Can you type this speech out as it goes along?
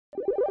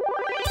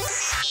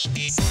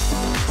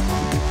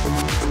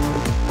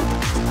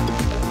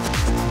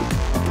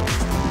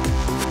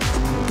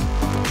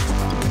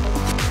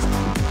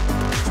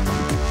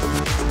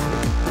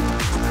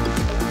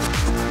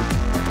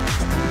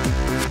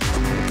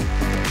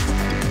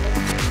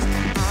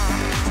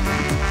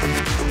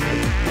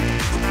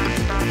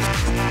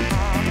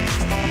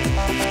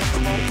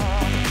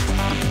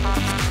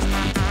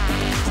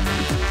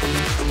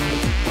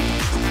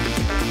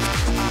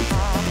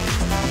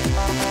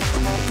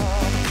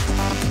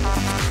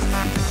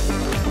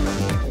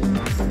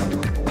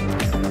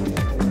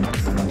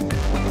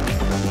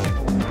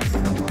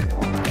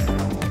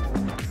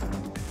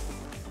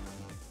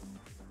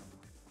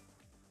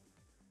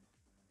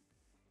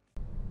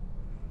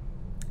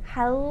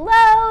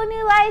Hello,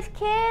 New Life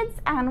kids,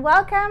 and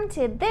welcome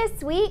to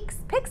this week's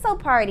Pixel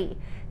Party.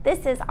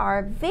 This is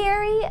our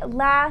very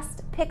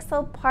last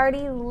Pixel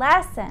Party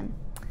lesson.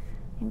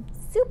 I'm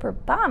super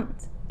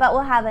bummed, but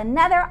we'll have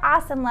another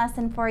awesome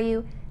lesson for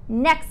you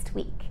next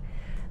week.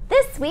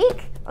 This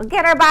week, we'll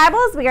get our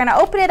Bibles. We're going to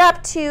open it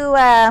up to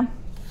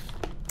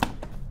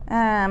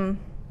I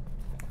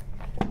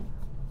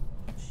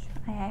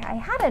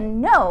had a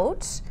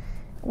note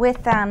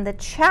with the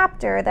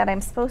chapter that I'm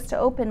supposed to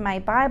open my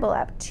Bible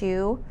up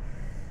to.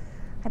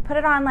 I put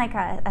it on like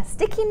a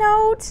sticky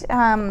note.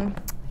 I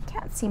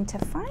can't seem to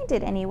find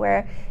it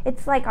anywhere.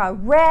 It's like a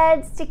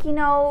red sticky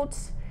note.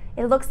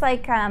 It looks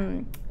like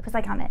it was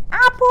like on an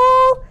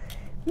apple.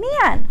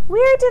 Man,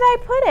 where did I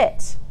put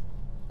it?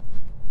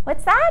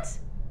 What's that?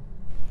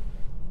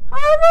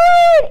 Oh,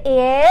 there it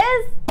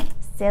is.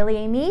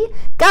 Silly me.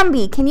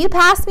 Gumby, can you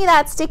pass me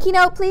that sticky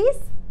note, please?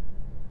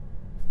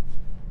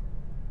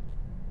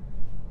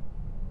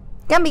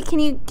 Gumby, can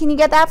you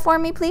get that for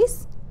me,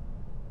 please?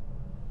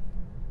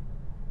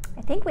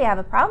 I think we have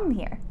a problem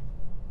here.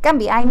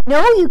 Gumby, I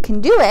know you can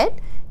do it.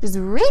 Just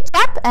reach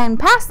up and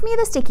pass me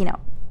the sticky note.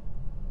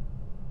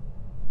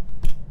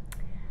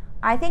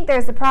 I think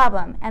there's a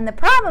problem, and the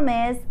problem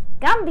is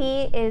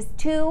Gumby is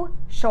too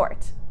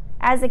short.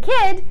 As a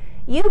kid,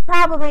 you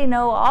probably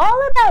know all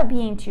about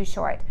being too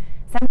short.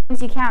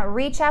 Sometimes you can't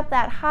reach up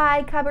that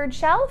high cupboard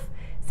shelf.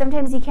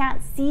 Sometimes you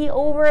can't see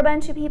over a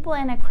bunch of people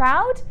in a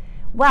crowd.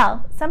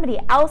 Well, somebody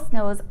else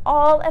knows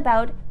all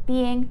about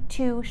being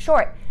too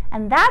short,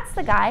 and that's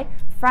the guy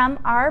from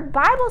our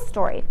Bible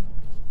story.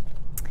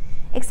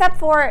 Except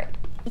for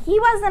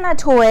he wasn't a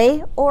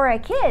toy or a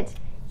kid.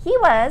 He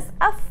was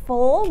a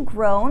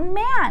full-grown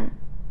man,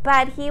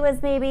 but he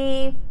was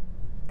maybe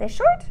this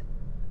short?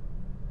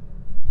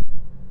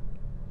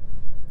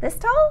 This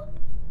tall?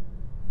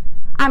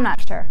 I'm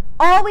not sure.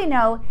 All we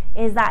know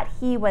is that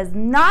he was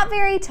not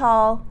very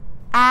tall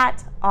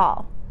at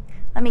all.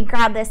 Let me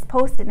grab this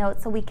Post-it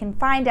note so we can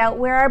find out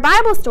where our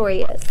Bible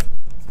story is.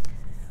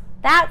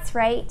 That's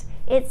right.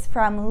 It's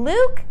from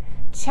Luke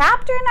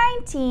chapter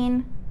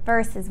 19,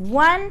 verses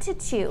 1 to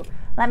 2.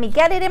 Let me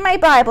get it in my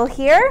Bible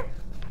here.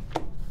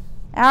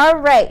 All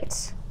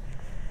right.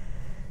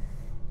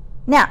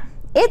 Now,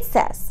 it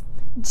says,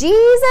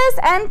 Jesus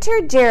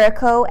entered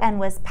Jericho and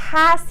was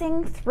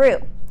passing through.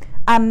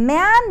 A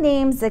man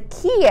named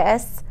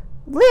Zacchaeus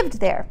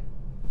lived there.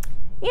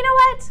 You know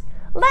what?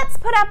 Let's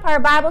put up our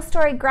Bible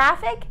story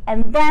graphic,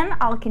 and then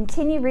I'll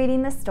continue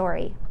reading the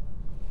story.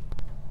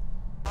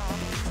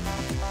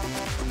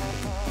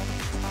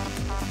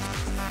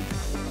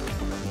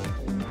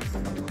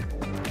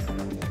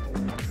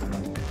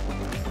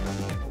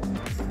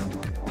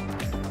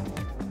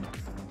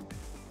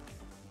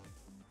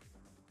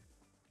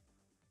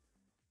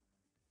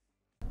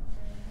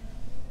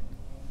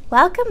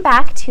 Welcome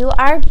back to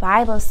our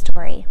Bible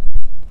story.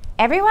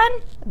 Everyone,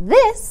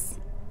 this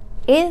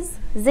is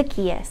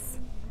Zacchaeus.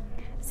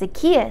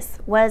 Zacchaeus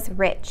was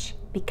rich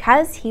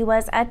because he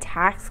was a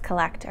tax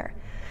collector.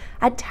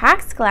 A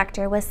tax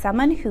collector was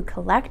someone who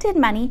collected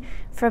money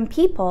from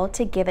people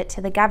to give it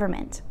to the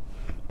government.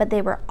 But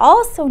they were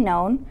also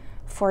known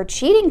for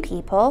cheating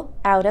people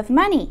out of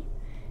money.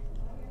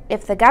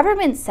 If the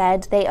government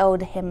said they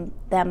owed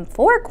them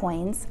 4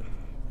 coins,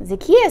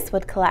 Zacchaeus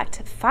would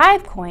collect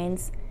 5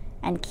 coins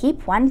and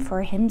keep one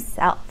for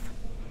himself.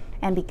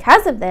 And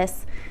because of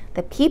this,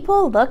 the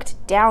people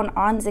looked down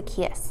on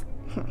Zacchaeus.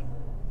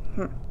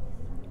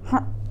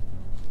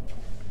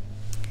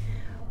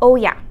 Oh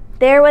yeah,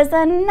 there was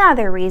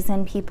another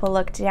reason people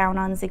looked down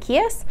on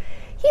Zacchaeus.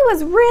 He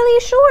was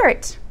really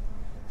short.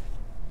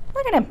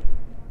 Look at him.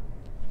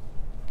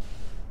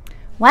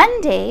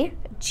 One day,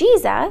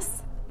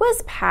 Jesus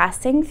was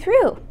passing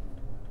through.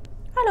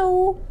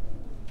 Hello.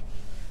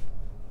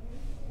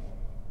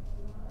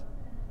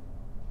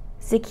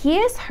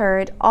 Zacchaeus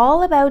heard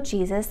all about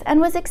Jesus and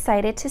was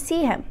excited to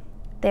see him.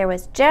 There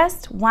was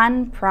just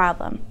one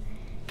problem.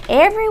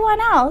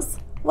 Everyone else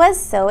was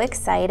so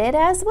excited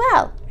as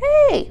well.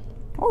 Hey,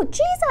 oh,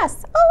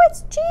 Jesus. Oh,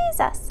 it's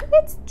Jesus.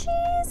 It's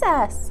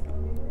Jesus.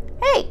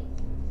 Hey,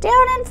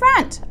 down in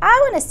front. I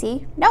want to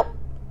see. Nope.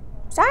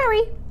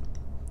 Sorry.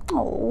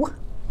 Oh.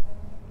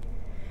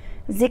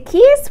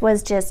 Zacchaeus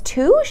was just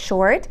too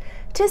short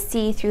to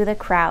see through the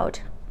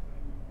crowd.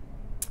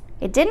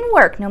 It didn't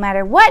work. No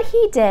matter what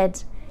he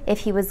did, if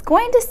he was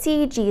going to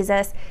see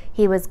Jesus,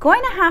 he was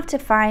going to have to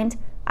find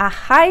a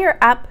higher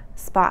up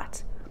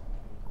spot.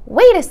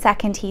 Wait a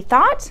second, he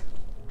thought.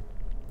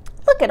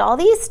 Look at all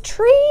these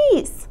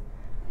trees.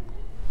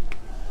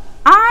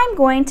 I'm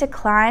going to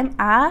climb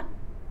a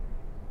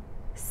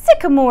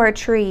sycamore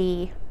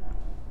tree.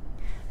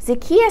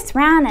 Zacchaeus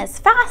ran as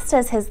fast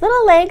as his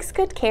little legs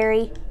could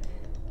carry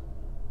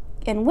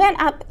and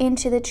went up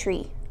into the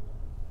tree.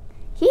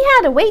 He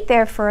had to wait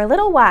there for a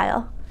little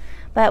while,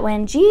 but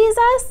when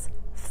Jesus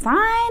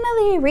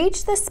finally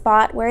reached the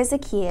spot where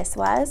Zacchaeus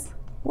was,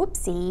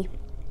 whoopsie,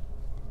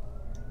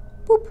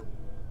 whoop.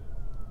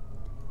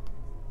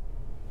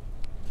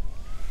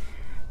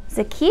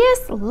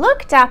 Jesus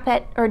looked up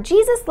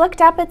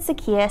at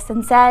Zacchaeus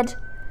and said,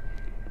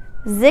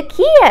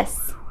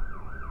 Zacchaeus,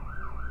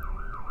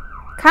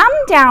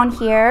 come down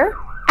here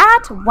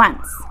at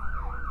once.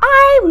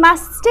 I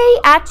must stay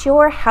at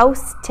your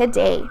house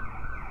today.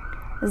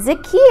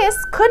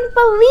 Zacchaeus couldn't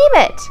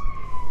believe it.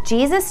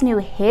 Jesus knew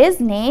his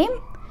name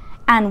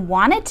and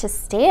wanted to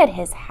stay at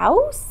his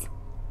house.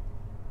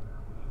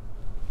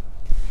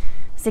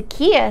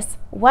 Zacchaeus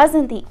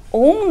wasn't the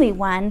only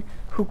one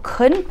who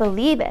couldn't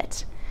believe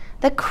it.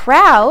 The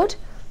crowd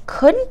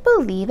couldn't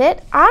believe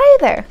it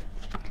either.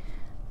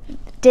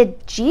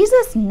 Did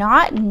Jesus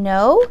not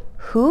know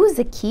who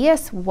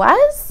Zacchaeus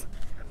was?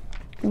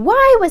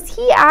 Why was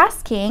he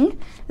asking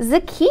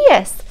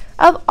Zacchaeus,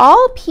 of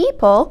all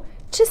people,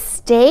 to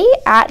stay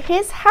at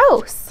his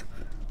house?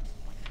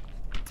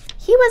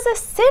 He was a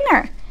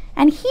sinner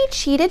and he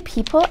cheated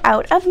people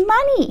out of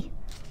money.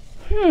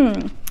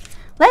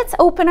 Let's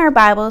open our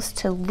Bibles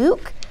to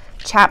Luke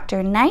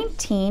chapter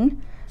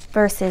 19,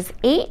 verses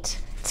 8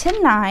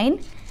 to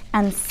 9,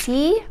 and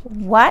see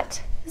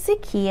what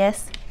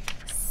Zacchaeus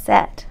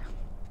said.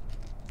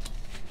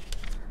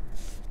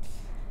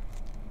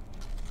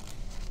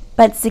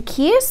 But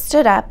Zacchaeus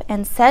stood up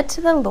and said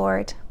to the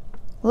Lord,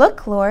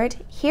 Look, Lord,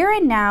 here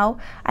and now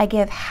I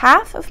give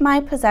half of my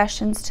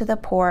possessions to the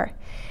poor,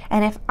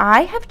 and if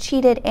I have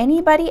cheated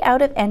anybody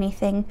out of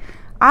anything,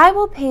 I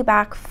will pay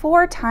back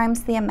 4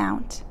 times the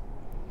amount.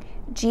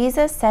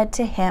 Jesus said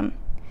to him,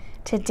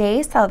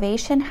 Today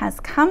salvation has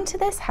come to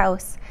this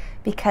house,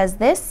 because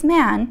this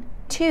man,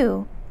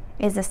 too,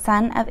 is a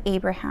son of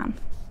Abraham.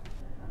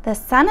 The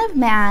Son of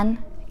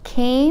Man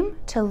came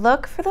to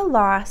look for the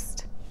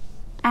lost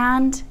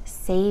and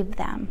save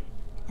them.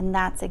 And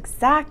that's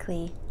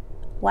exactly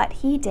what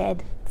he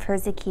did for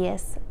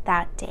Zacchaeus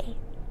that day.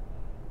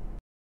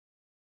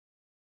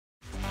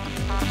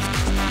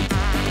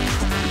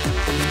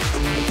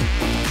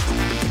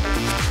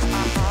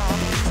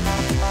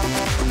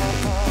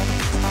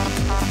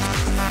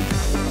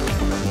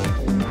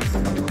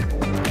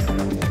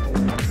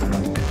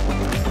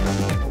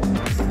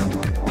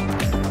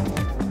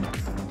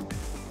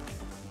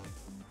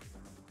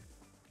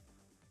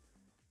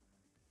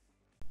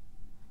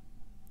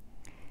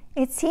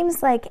 It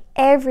seems like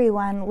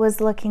everyone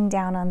was looking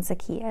down on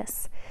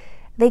Zacchaeus.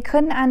 They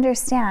couldn't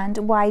understand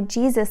why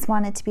Jesus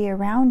wanted to be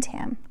around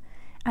him.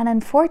 And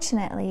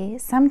unfortunately,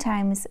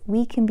 sometimes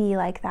we can be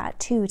like that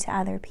too to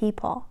other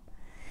people.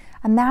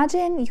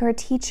 Imagine your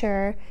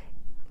teacher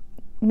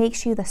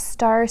makes you the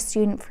star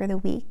student for the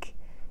week.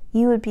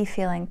 You would be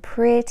feeling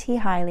pretty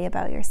highly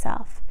about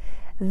yourself.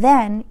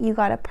 Then you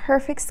got a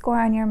perfect score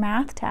on your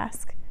math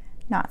test.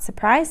 Not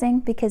surprising,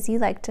 because you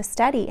like to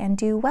study and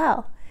do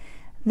well.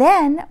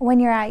 Then, when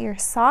you're at your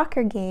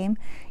soccer game,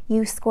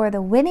 you score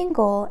the winning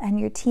goal and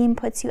your team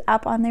puts you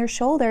up on their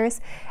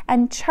shoulders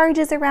and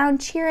charges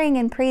around cheering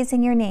and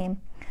praising your name.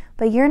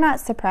 But you're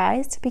not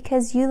surprised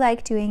because you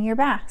like doing your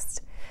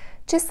best.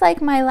 Just like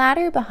my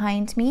ladder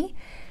behind me,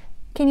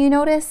 can you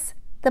notice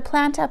the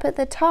plant up at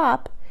the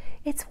top?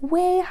 It's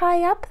way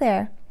high up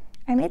there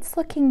and it's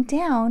looking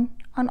down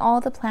on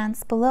all the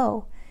plants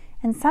below.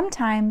 And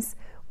sometimes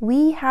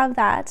we have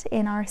that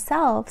in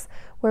ourselves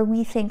where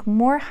we think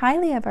more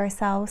highly of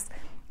ourselves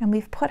and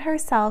we've put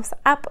ourselves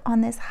up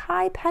on this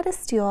high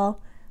pedestal,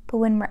 but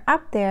when we're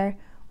up there,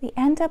 we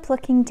end up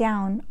looking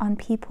down on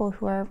people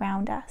who are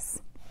around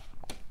us.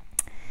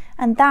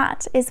 And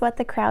that is what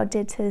the crowd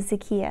did to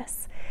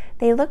Zacchaeus.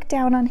 They looked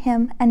down on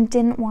him and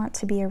didn't want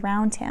to be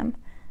around him,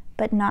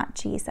 but not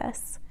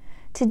Jesus.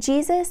 To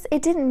Jesus,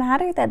 it didn't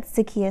matter that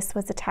Zacchaeus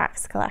was a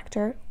tax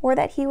collector or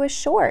that he was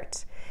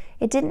short.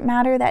 It didn't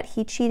matter that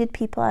he cheated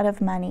people out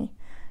of money.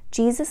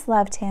 Jesus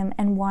loved him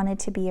and wanted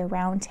to be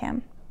around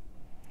him.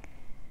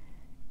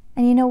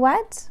 And you know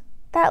what?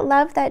 That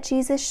love that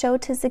Jesus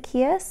showed to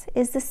Zacchaeus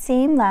is the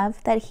same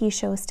love that he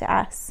shows to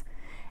us.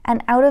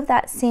 And out of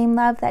that same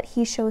love that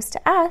he shows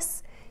to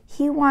us,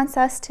 he wants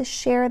us to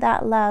share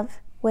that love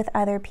with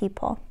other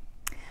people.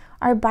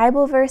 Our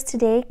Bible verse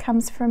today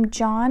comes from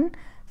John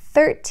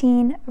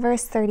 13,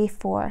 verse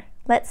 34.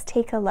 Let's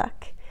take a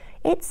look.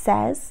 It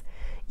says,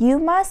 "You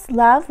must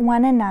love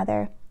one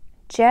another,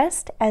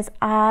 just as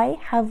I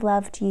have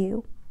loved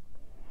you."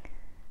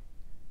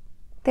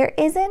 There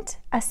isn't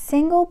a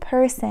single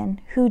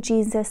person who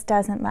Jesus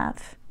doesn't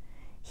love.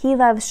 He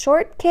loves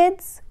short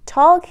kids,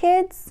 tall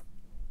kids,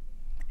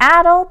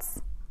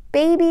 adults,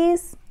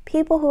 babies,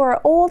 people who are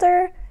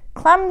older,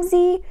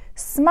 clumsy,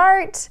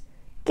 smart,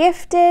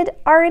 gifted,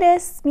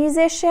 artists,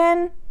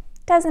 musician,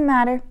 doesn't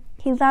matter.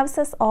 He loves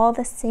us all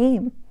the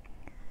same.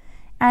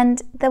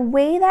 And the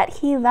way that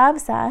he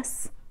loves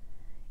us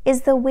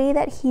is the way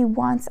that he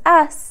wants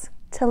us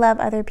to love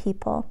other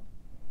people.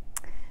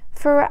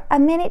 For a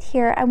minute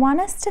here, I want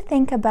us to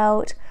think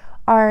about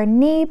our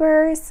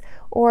neighbors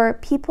or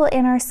people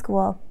in our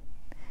school.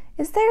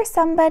 Is there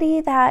somebody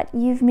that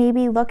you've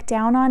maybe looked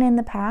down on in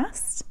the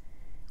past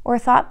or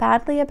thought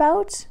badly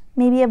about?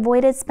 Maybe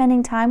avoided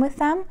spending time with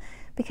them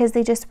because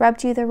they just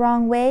rubbed you the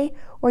wrong way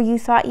or you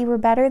thought you were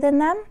better than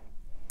them?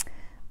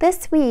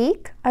 This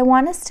week, I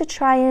want us to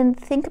try and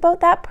think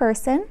about that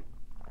person,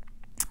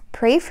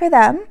 pray for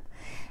them,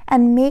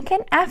 and make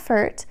an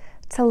effort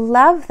to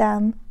love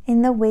them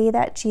in the way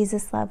that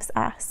Jesus loves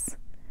us.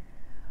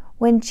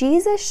 When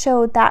Jesus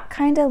showed that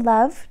kind of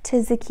love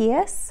to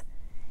Zacchaeus,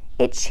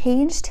 it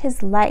changed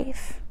his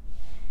life.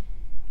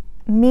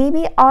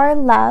 Maybe our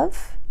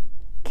love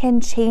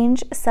can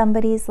change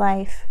somebody's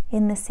life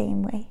in the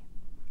same way.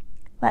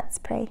 Let's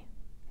pray.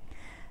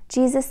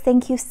 Jesus,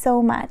 thank you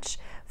so much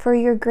for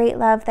your great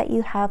love that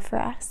you have for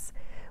us.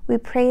 We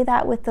pray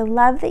that with the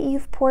love that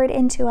you've poured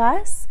into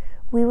us,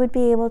 we would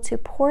be able to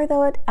pour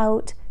that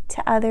out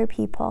to other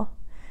people.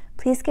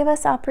 Please give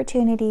us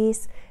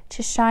opportunities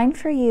to shine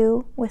for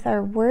you with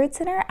our words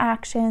and our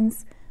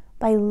actions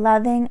by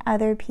loving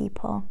other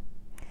people.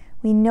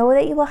 We know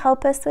that you will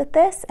help us with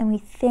this, and we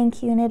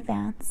thank you in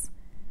advance.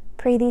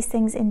 Pray these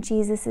things in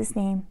Jesus'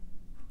 name.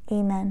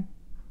 Amen.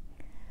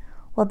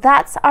 Well,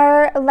 that's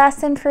our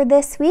lesson for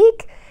this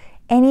week.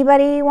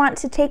 Anybody want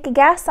to take a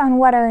guess on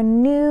what our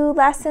new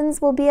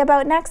lessons will be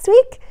about next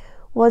week?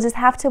 We'll just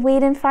have to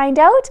wait and find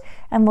out,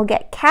 and we'll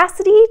get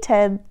Cassidy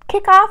to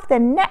kick off the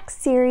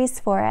next series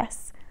for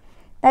us.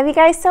 Love you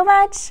guys so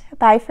much.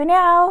 Bye for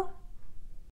now.